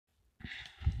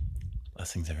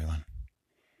Blessings, everyone.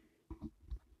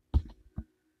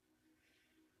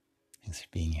 Thanks for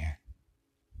being here.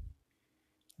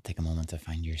 Take a moment to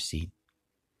find your seat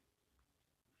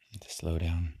and to slow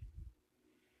down.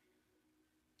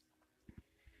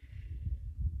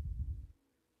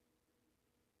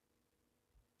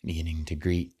 Beginning to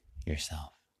greet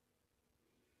yourself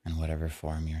in whatever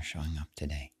form you're showing up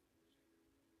today.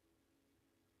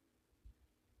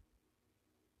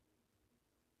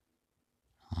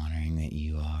 Honoring that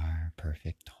you are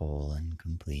perfect, whole, and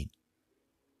complete.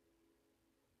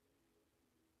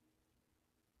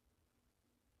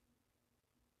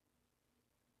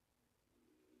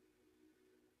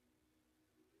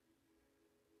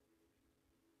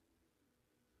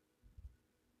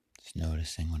 Just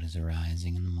noticing what is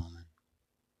arising in the moment.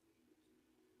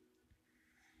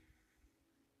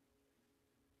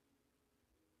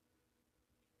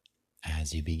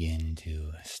 As you begin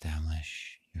to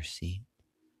establish your seat,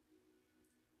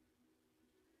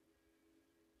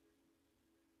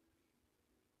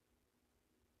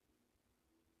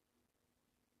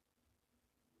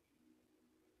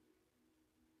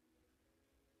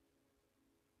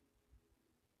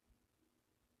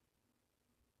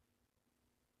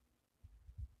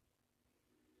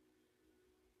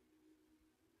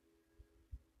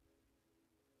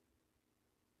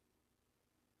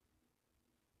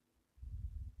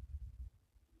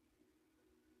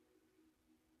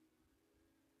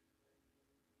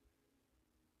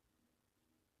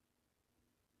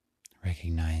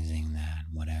 recognizing that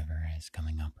whatever is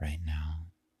coming up right now,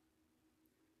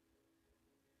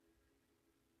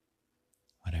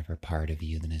 whatever part of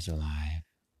you that is alive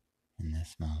in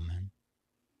this moment,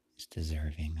 is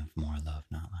deserving of more love,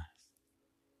 not less.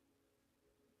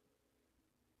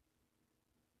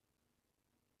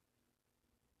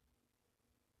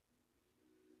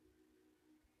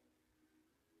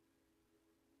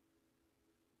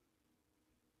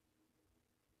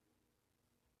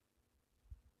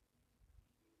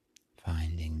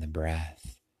 Finding the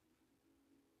breath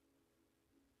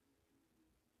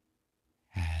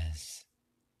as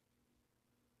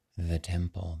the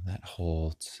temple that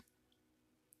holds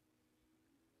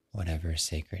whatever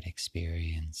sacred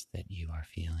experience that you are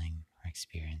feeling or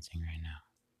experiencing right now.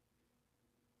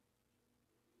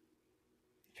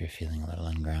 If you're feeling a little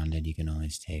ungrounded, you can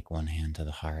always take one hand to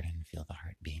the heart and feel the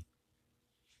heartbeat.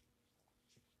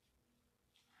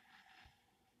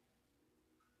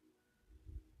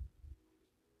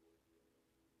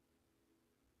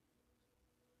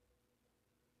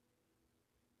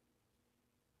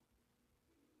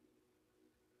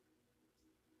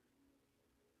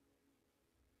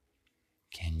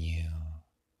 Can you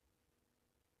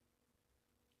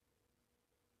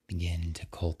begin to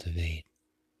cultivate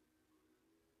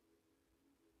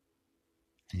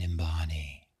and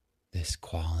embody this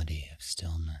quality of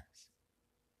stillness?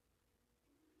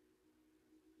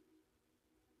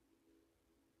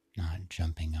 Not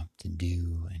jumping up to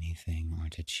do anything or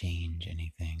to change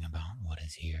anything about what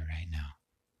is here right now.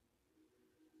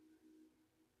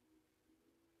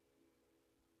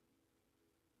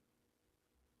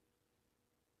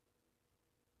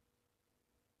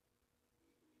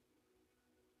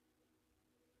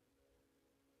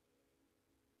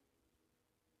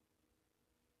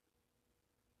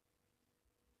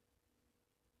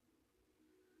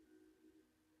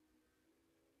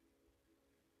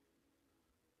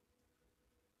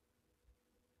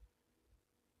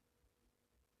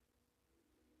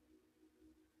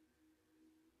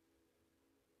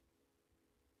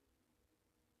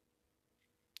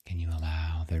 Can you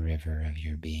allow the river of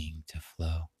your being to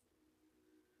flow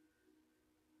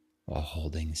while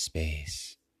holding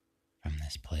space from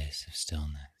this place of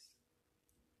stillness?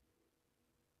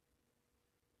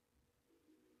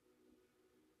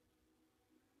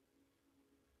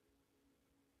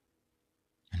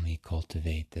 And we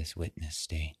cultivate this witness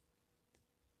state,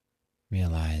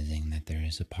 realizing that there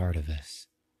is a part of us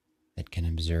that can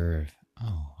observe,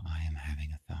 oh, I am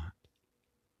having a thought,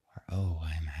 or oh,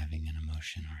 I am having an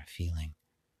emotion or a feeling.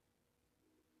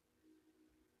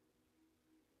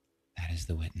 That is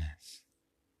the witness.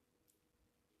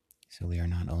 So we are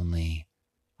not only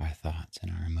our thoughts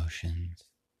and our emotions.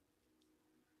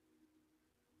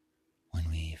 When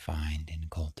we find and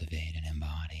cultivate and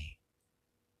embody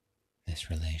this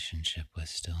relationship with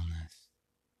stillness,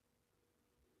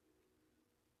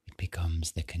 it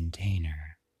becomes the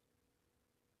container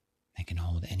that can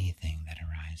hold anything that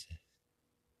arises.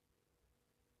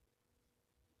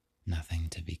 Nothing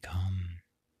to become,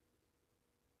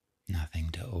 nothing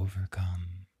to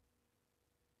overcome.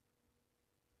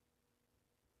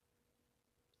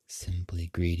 Simply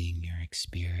greeting your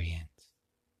experience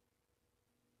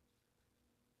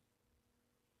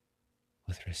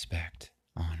with respect,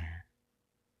 honor,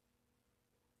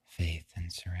 faith,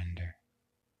 and surrender.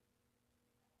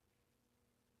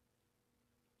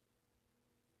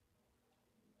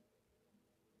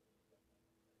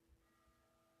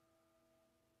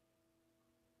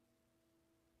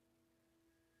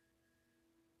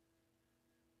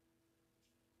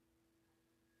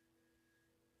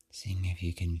 Seeing if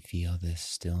you can feel this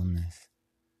stillness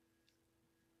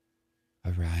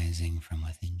arising from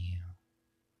within you.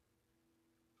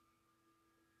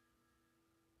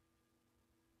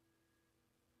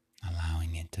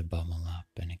 Allowing it to bubble up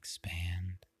and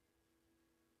expand.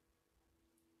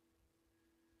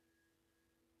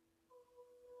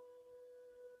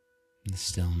 The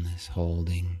stillness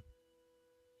holding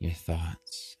your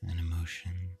thoughts and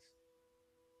emotions,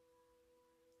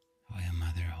 the way a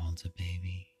mother holds a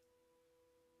baby.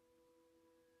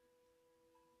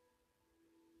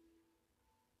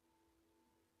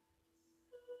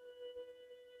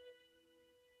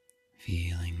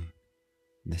 Feeling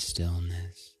the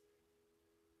stillness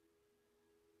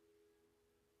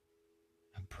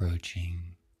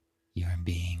approaching your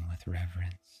being with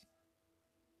reverence,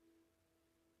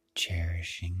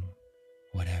 cherishing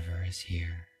whatever is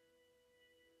here,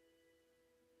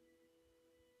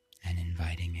 and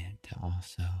inviting it to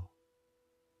also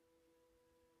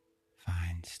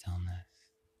find stillness.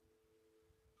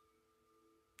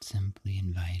 Simply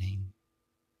inviting.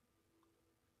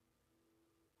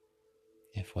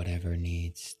 If whatever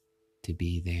needs to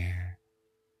be there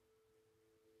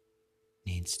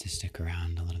needs to stick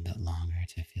around a little bit longer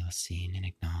to feel seen and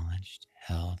acknowledged,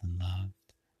 held and loved,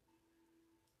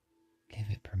 give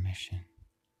it permission.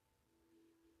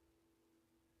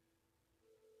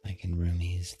 Like in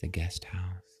Rumi's The Guest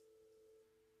House.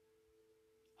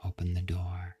 Open the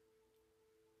door.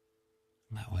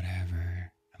 Let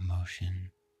whatever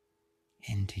emotion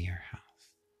into your house.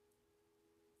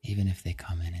 Even if they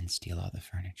come in and steal all the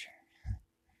furniture.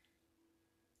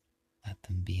 Let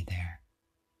them be there.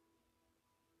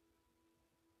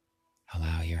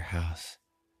 Allow your house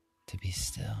to be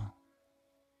still.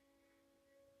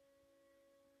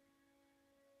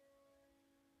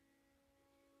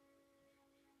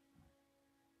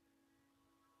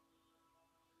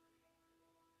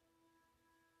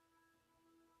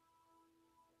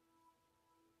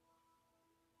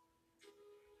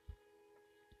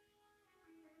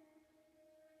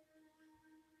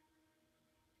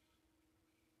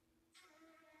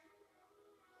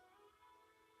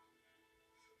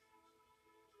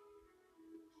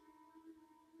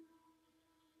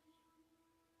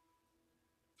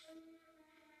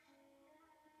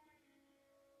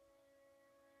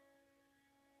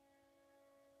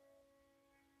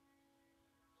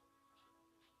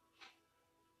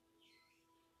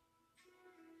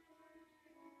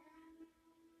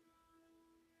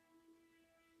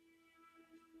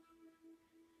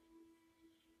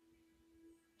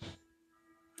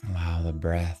 Allow the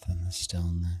breath and the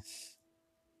stillness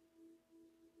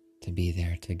to be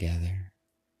there together.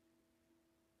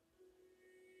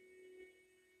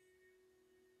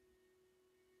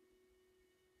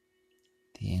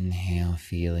 The inhale,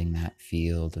 feeling that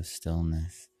field of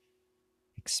stillness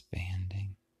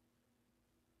expanding.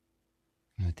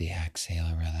 And with the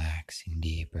exhale, relaxing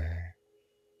deeper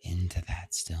into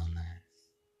that stillness.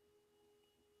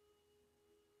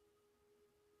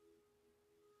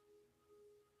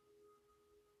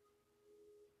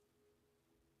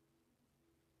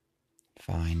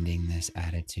 Finding this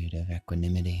attitude of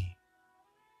equanimity.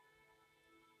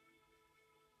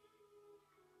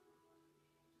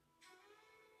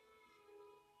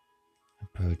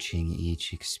 Approaching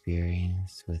each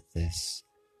experience with this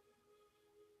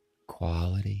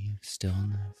quality of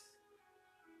stillness.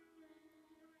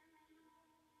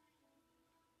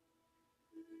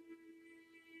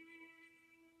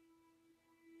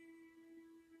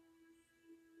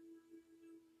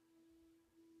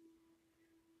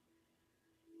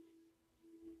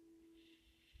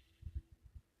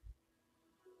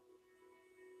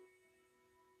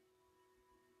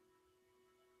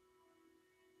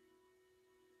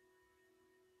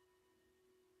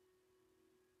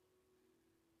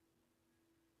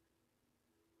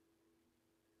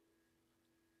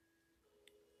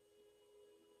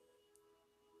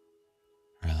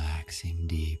 Relaxing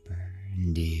deeper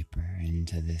and deeper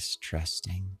into this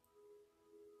trusting,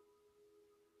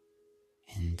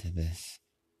 into this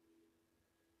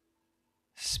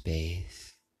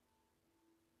space.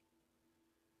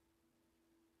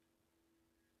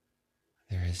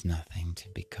 There is nothing to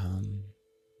become,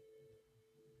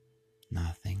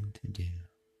 nothing to do.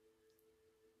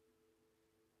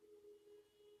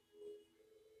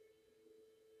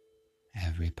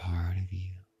 every part of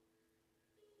you.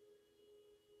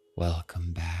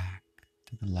 Welcome back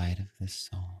to the light of the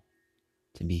soul,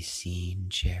 to be seen,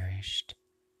 cherished,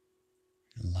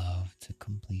 and loved to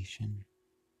completion,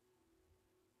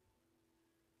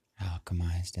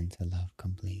 alchemized into love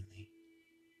completely.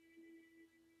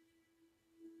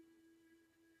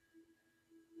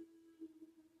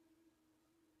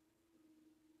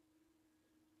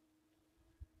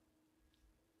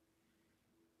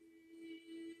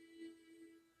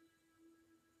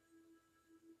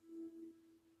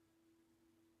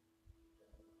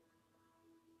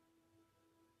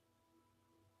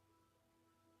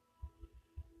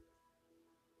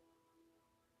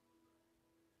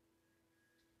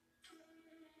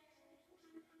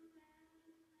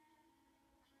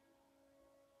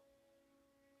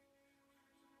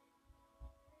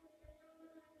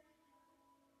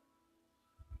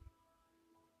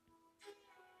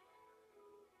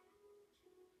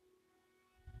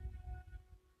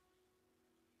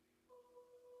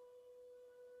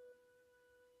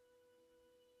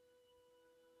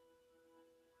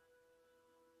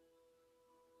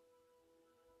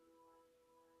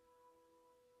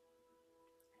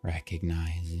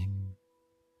 Recognizing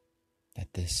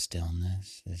that this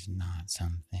stillness is not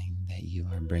something that you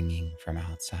are bringing from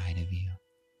outside of you,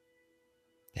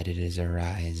 that it is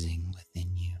arising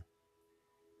within you.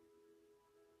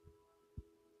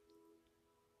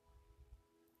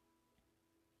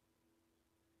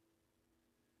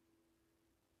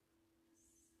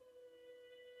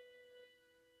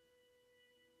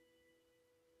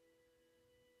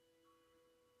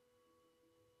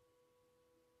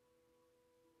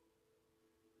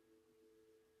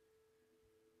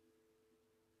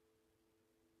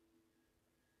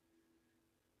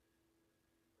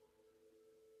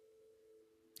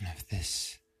 And if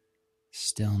this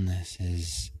stillness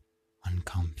is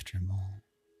uncomfortable,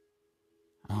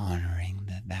 honoring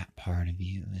that that part of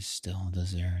you is still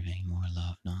deserving more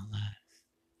love, not less,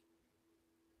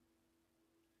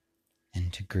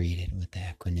 and to greet it with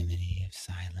the equanimity of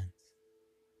silence,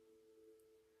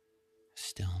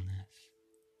 stillness,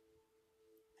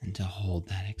 and to hold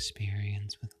that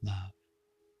experience with love.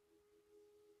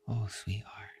 Oh,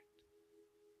 sweetheart,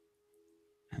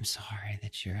 I'm sorry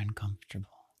that you're uncomfortable.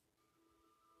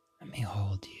 Let me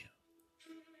hold you.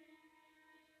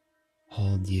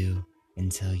 Hold you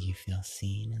until you feel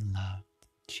seen and loved,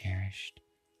 cherished,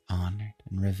 honored,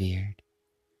 and revered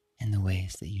in the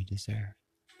ways that you deserve.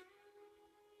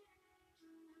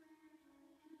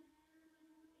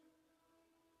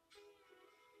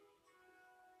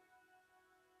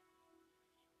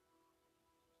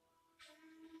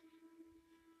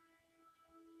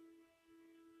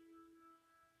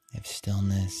 If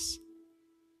stillness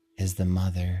is the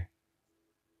mother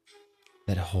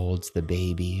that holds the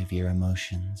baby of your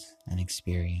emotions and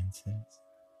experiences,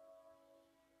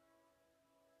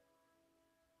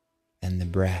 then the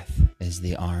breath is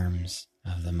the arms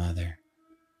of the mother.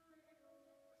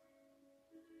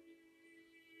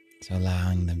 So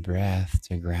allowing the breath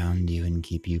to ground you and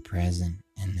keep you present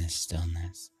in this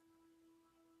stillness,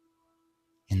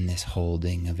 in this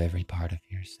holding of every part of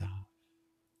yourself.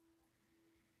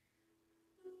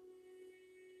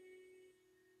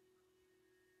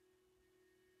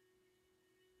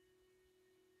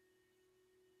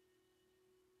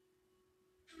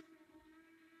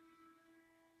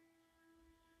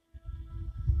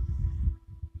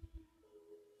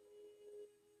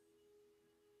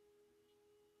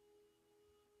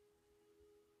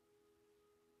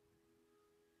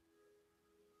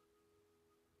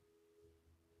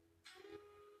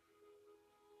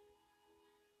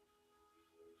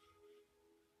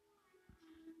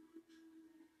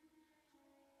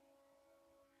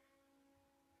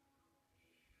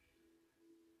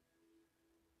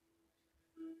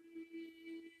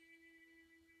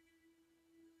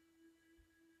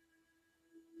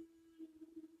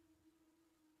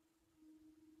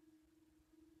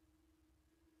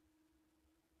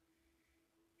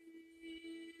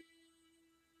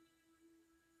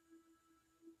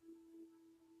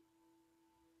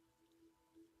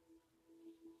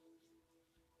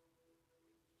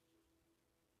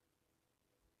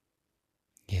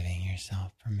 Giving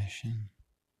yourself permission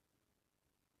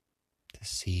to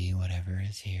see whatever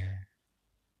is here,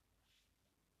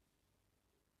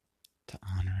 to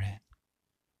honor it,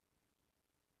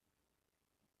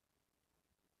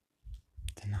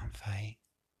 to not fight.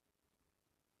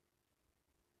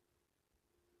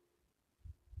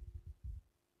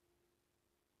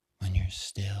 When you're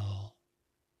still,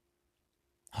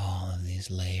 all of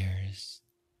these layers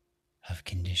of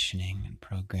conditioning and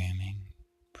programming,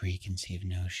 preconceived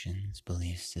notions,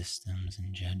 belief systems,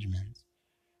 and judgments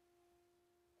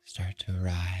start to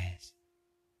arise.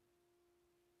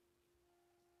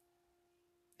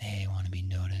 They want to be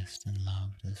noticed and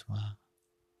loved as well.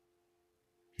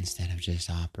 Instead of just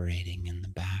operating in the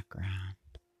background,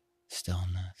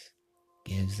 stillness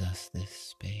gives us this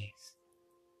space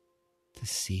to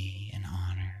see and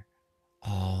honor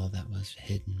all that was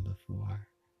hidden before.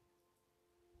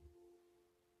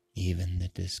 Even the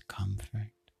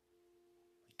discomfort,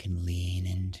 we can lean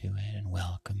into it and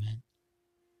welcome it,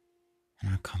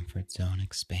 and our comfort zone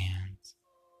expands.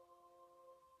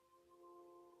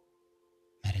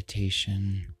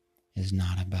 Meditation is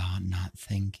not about not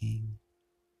thinking.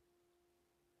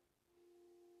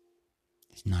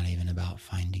 It's not even about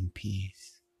finding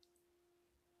peace.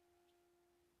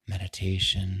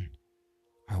 Meditation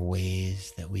are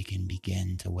ways that we can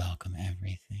begin to welcome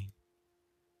everything.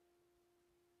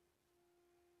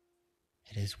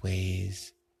 It is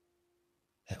ways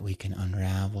that we can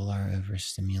unravel our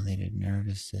overstimulated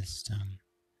nervous system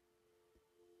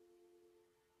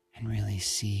and really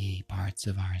see parts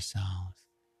of ourselves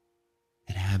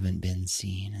that haven't been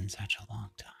seen in such a long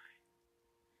time.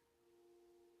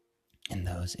 And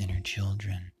those inner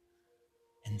children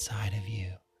inside of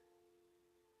you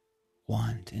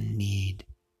want and need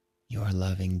your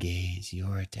loving gaze,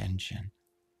 your attention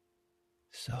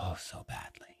so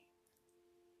badly.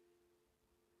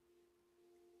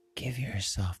 Give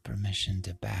yourself permission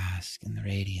to bask in the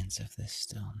radiance of this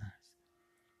stillness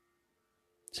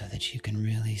so that you can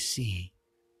really see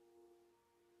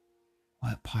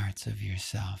what parts of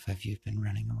yourself have you been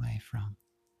running away from.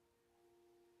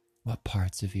 What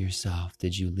parts of yourself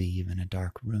did you leave in a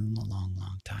dark room a long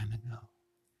time ago?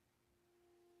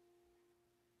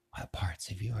 What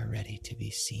parts of you are ready to be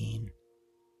seen,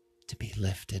 to be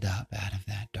lifted up out of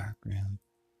that dark room,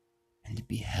 and to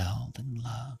be held and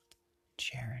loved,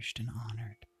 cherished and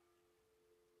honored?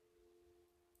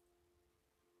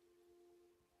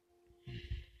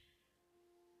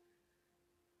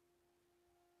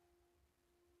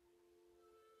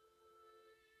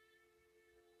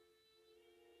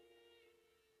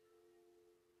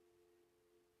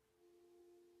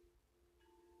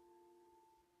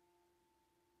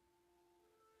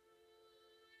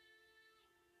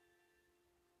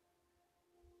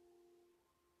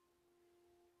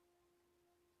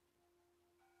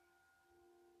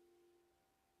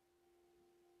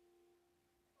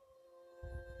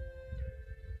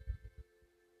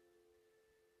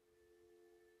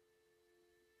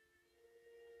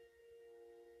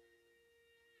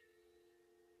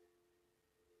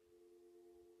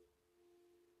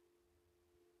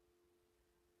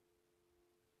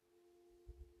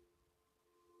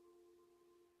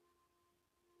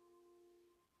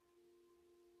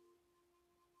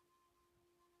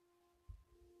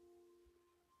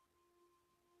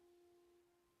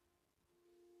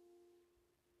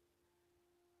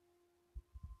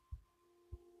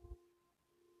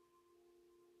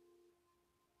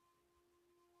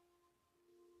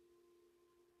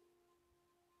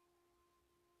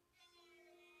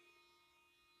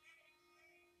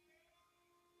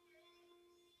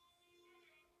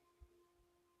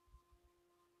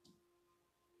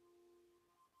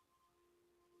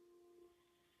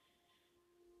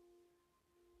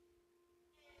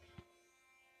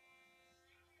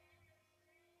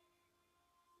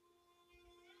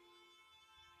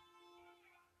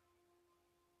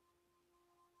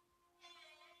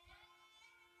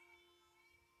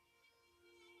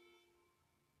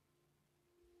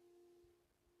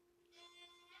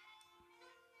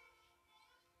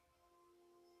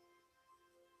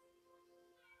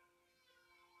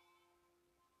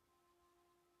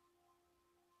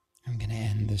 I'm going to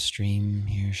end the stream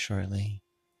here shortly,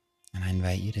 and I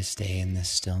invite you to stay in this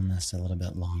stillness a little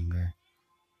bit longer,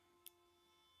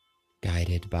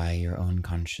 guided by your own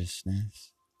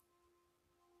consciousness,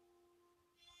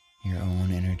 your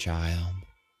own inner child,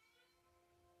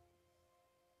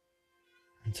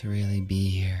 and to really be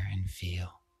here and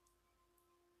feel.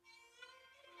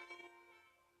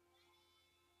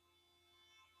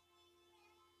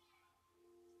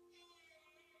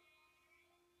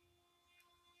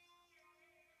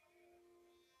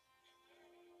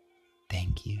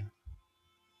 Thank you.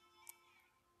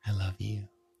 I love you.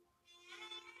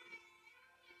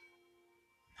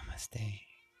 Namaste.